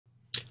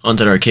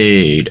Haunted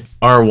Arcade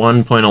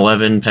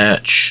R1.11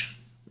 patch.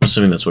 I'm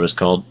assuming that's what it's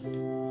called.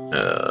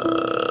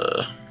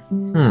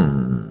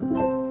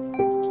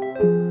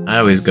 I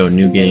always go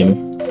new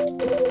game.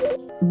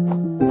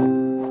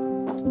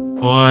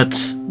 What?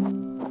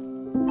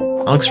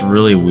 That looks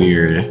really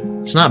weird.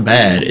 It's not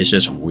bad, it's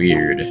just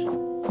weird.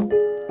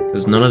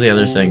 Because none of the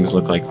other things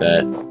look like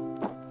that.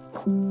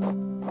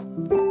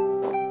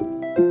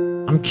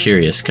 I'm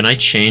curious, can I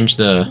change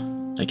the...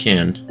 I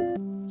can.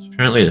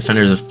 Apparently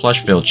Defenders of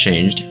Plushville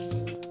changed.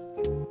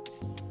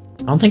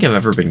 I don't think I've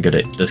ever been good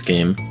at this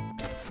game.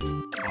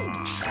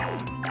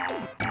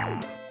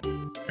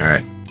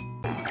 Alright.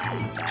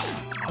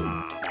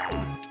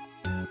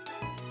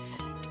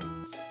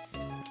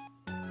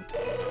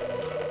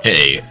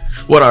 Hey,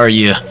 what are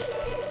you?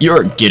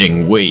 You're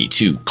getting way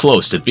too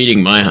close to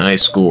beating my high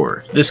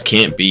score. This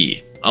can't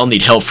be. I'll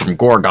need help from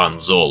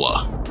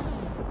Gorgonzola.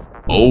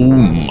 Oh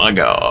my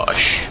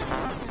gosh.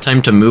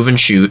 Time to move and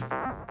shoot.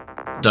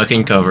 Duck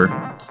and cover.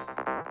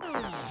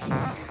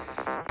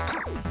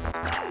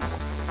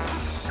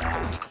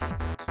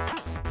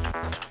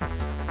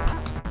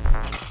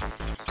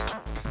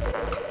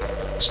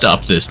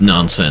 Stop this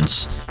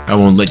nonsense. I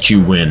won't let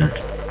you win.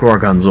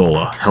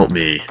 Gorgonzola, help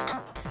me.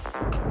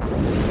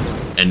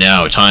 And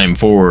now, time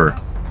for...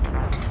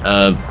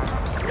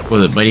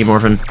 was it Mighty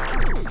Morphin?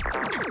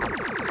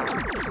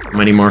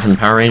 Mighty Morphin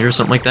Power Rangers,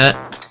 something like that?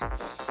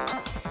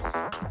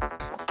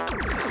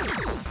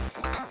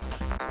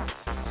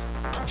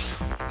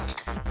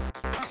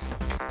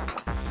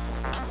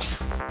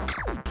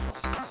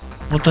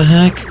 What the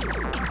heck?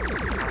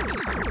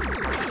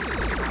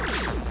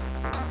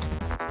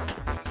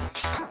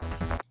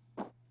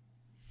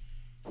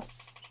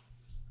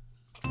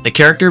 The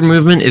character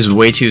movement is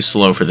way too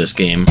slow for this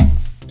game.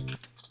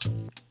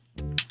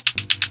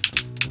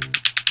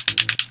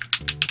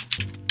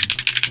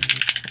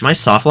 Am I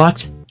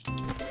soft-locked?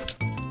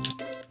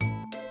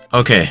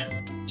 Okay,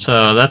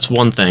 so that's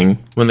one thing.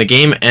 When the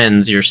game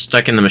ends, you're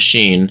stuck in the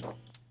machine.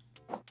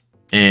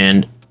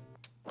 And...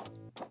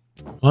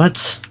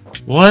 What?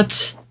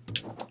 What?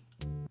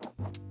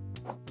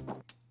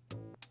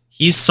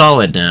 He's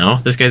solid now.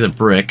 This guy's a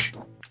brick.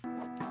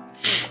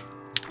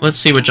 Let's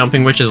see what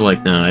Jumping Witch is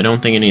like now. I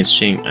don't think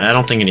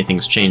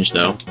anything's changed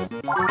though.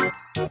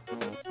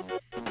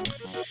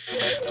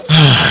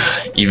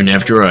 Even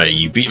after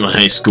you beat my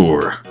high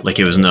score, like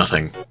it was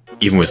nothing,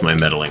 even with my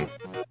meddling.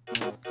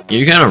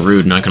 You're kinda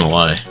rude, not gonna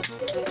lie.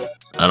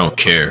 I don't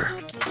care.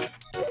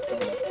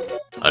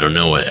 I don't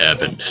know what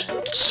happened.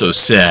 It's so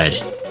sad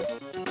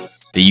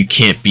that you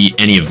can't beat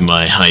any of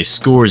my high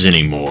scores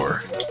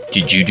anymore.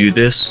 Did you do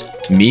this?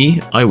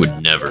 Me? I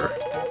would never.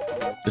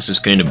 This is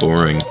kinda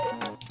boring.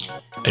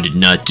 I did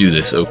not do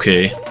this,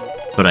 okay?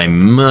 But I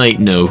might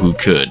know who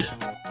could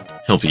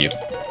help you.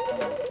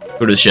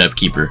 Go to the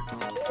shopkeeper.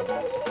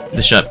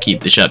 The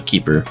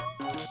shopkeeper.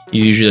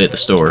 He's usually at the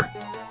store.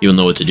 He'll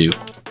know what to do.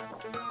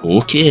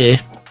 Okay.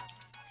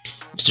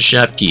 Mr.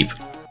 Shopkeep.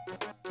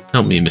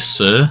 Help me, Miss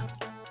Sir.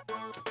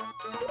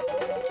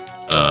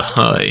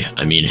 Hi.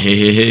 I mean,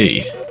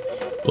 hey.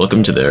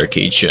 Welcome to the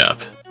arcade shop.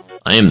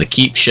 I am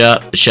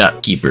the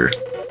shopkeeper.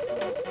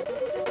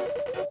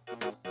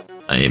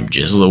 I am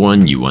just the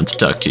one you want to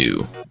talk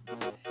to.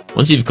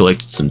 Once you've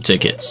collected some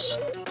tickets.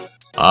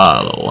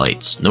 Ah, the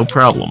lights. No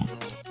problem.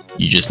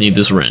 You just need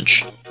this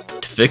wrench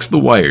to fix the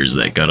wires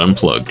that got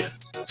unplugged.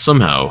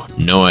 Somehow,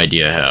 no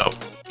idea how.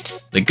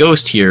 The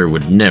ghost here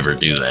would never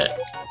do that.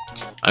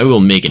 I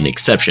will make an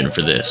exception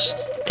for this,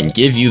 and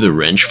give you the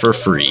wrench for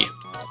free.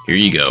 Here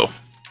you go.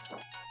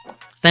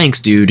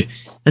 Thanks, dude.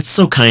 That's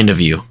so kind of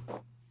you.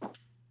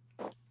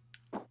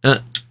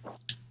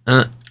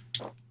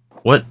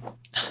 What?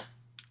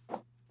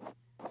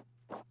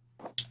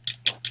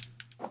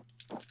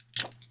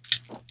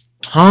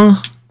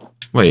 Huh?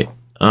 Wait,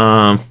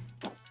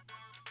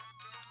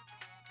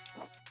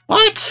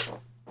 What?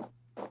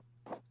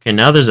 Okay,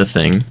 now there's a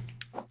thing.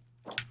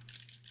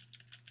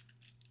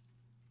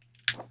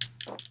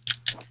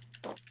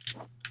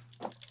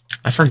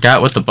 I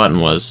forgot what the button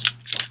was.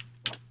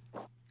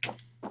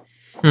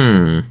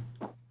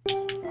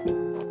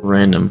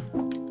 Random.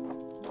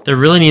 There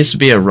really needs to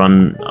be a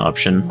run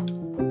option.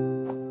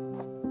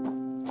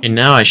 Okay,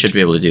 now I should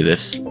be able to do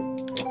this.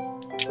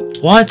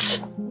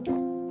 What?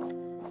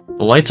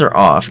 The lights are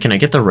off. Can I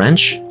get the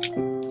wrench?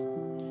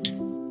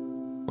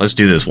 Let's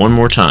do this one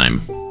more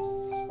time.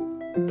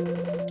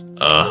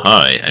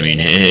 Hi. I mean,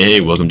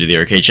 hey, welcome to the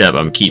arcade shop.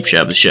 I'm Keep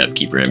Shop, the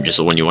shopkeeper. I'm just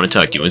the one you want to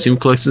talk to. Once you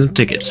collect some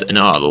tickets, and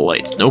the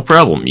lights. No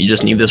problem. You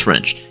just need this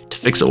wrench to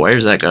fix the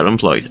wires that got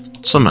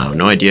unplugged. Somehow,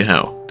 no idea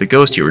how. The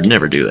ghost here would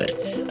never do that.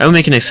 I will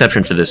make an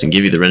exception for this and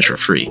give you the wrench for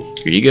free.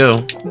 Here you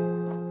go.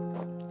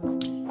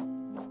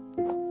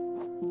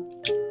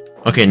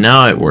 Okay,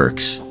 now it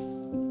works.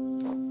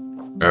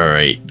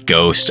 Alright,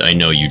 ghost, I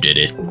know you did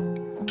it.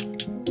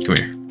 Come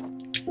here.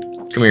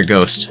 Come here,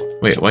 ghost.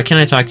 Wait, why can't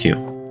I talk to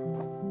you?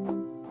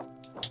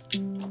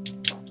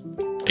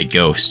 Hey,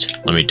 ghost,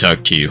 let me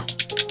talk to you.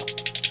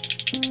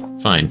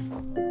 Fine.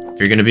 If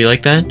you're gonna be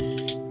like that,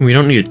 we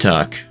don't need to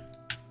talk.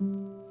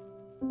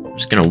 I'm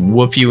just gonna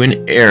whoop you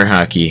in air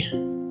hockey.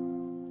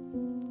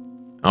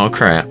 Oh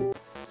crap.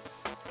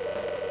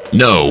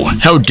 No,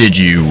 how did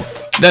you?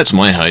 That's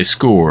my high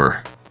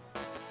score.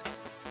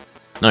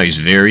 Now he's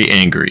very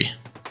angry.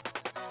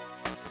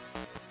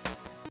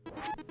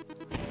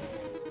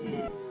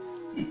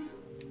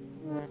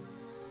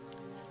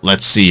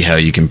 Let's see how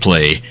you can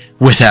play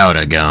without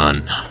a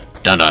gun.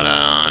 Dun dun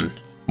dun.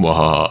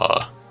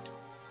 Whoa.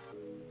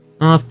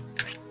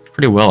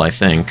 Pretty well, I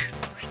think.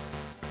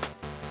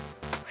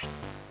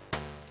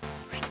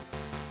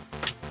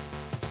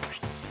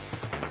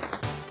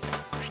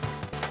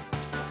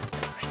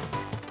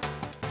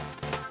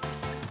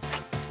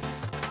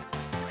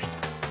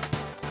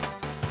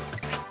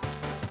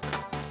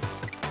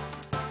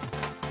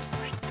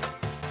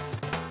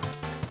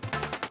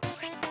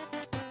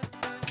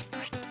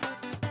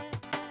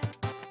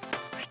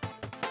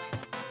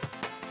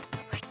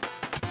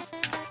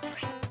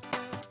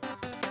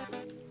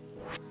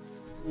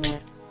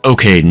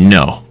 Okay,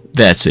 no.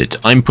 That's it.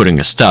 I'm putting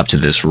a stop to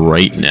this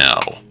right now.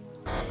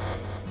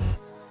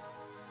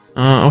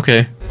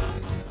 Okay.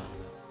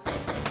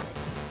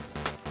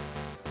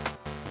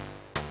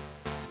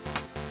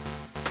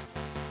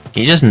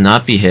 Can you just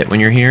not be hit when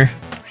you're here?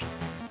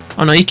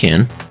 Oh, no, you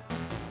can.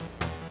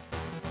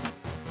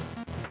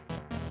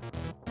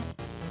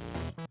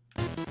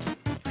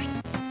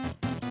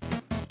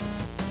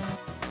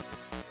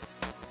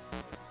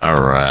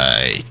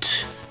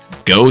 Alright.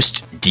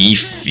 Ghost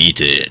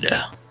defeated.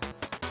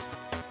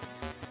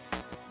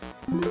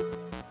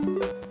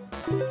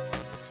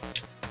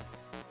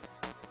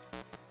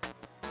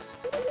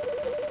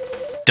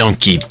 Don't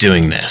keep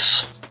doing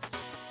this.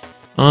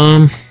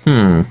 I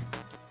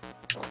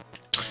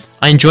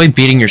enjoy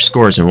beating your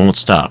scores and won't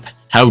stop.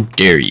 How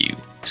dare you?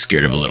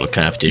 Scared of a little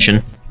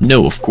competition?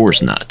 No, of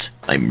course not.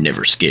 I'm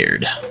never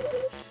scared.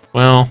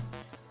 Well,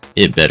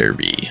 it better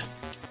be.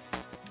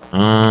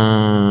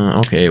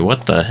 Okay,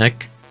 what the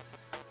heck?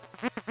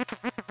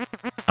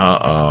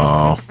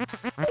 Uh-oh.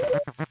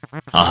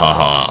 Ha ha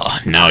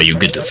ha, now you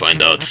get to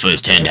find out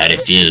firsthand how it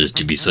feels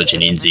to be such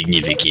an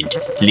insignificant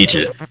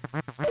little...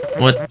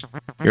 What?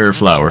 You're a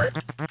flower.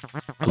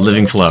 A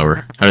living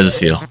flower. How does it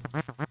feel?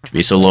 To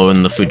be so low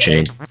in the food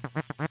chain.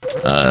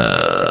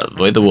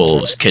 Avoid the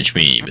wolves, catch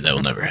me, but that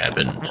will never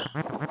happen.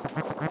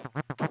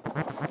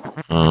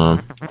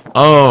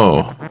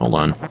 Oh, hold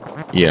on.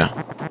 Yeah.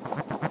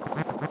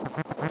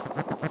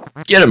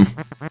 Get him!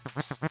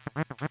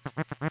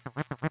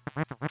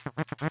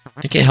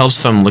 I think it helps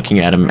if I'm looking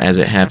at him as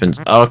it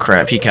happens. Oh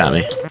crap, he caught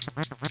me.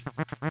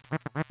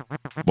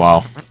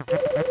 Wow.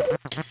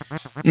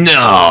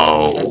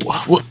 No!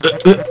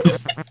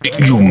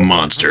 You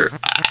monster.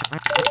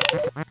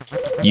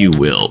 You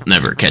will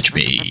never catch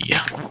me.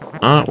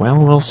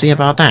 Well, we'll see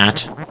about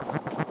that.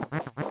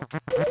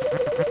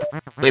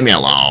 Leave me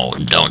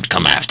alone. Don't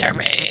come after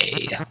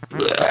me.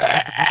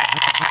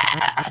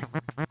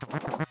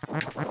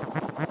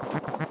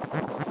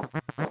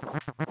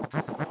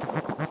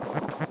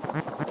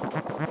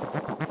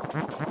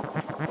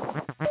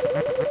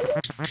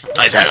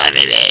 I said let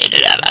me be.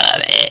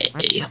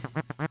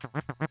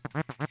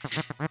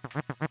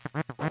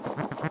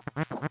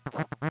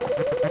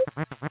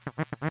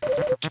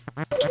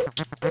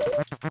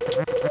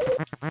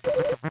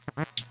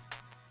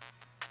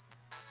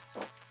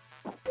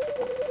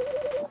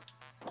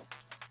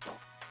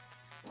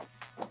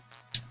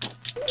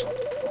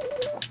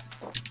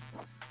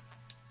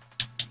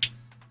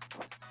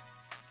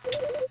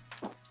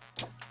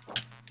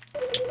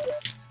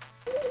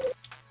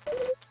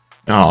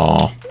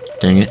 Oh,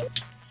 dang it.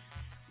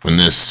 When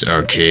this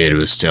arcade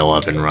was still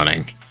up and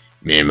running,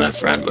 me and my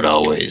friend would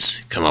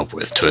always come up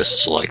with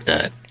twists like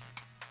that.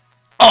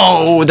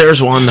 Oh,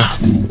 there's one!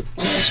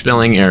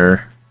 Spelling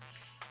error.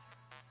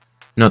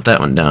 Note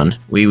that one down.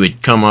 We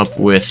would come up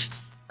with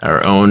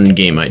our own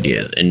game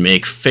ideas and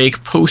make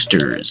fake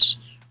posters,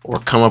 or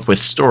come up with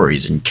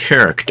stories and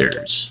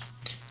characters.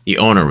 The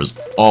owner was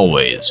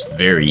always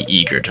very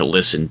eager to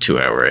listen to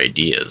our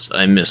ideas.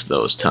 I miss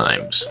those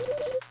times.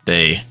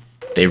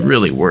 They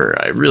really were.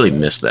 I really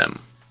miss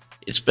them.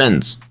 It's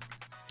been...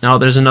 Oh,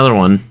 there's another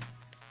one.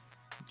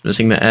 It's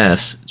missing the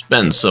S. It's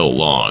been so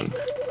long.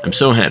 I'm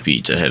so happy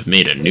to have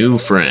made a new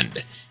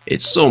friend.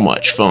 It's so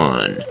much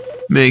fun.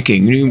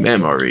 Making new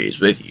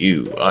memories with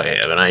you. I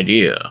have an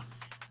idea.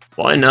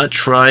 Why not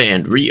try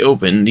and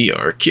reopen the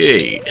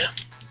arcade?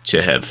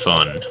 To have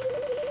fun.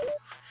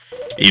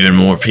 Even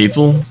more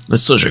people?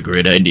 That's such a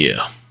great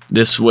idea.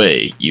 This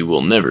way, you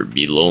will never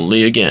be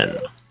lonely again.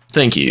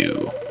 Thank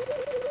you.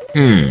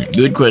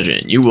 Good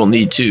question. You will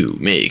need to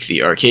make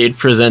the arcade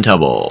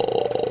presentable.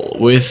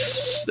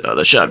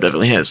 The shop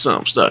definitely has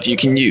some stuff you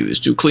can use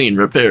to clean,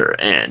 repair,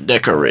 and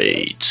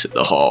decorate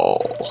the hall.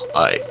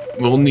 I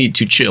will need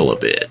to chill a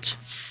bit.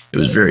 It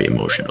was very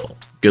emotional.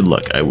 Good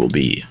luck. I will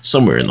be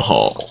somewhere in the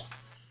hall.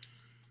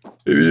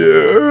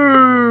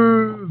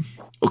 Yeah.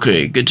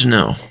 Okay, good to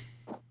know.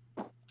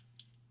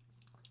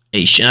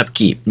 Hey,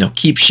 shopkeep. No,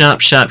 keep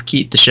shop,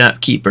 keep the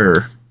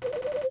shopkeeper.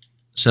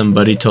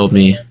 Somebody told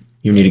me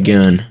you need a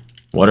gun.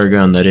 Water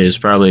gun, that is.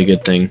 Probably a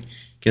good thing.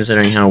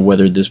 considering how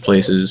weathered this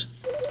place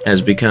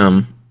has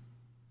become.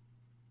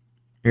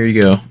 Here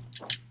you go.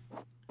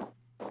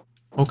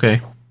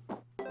 Okay.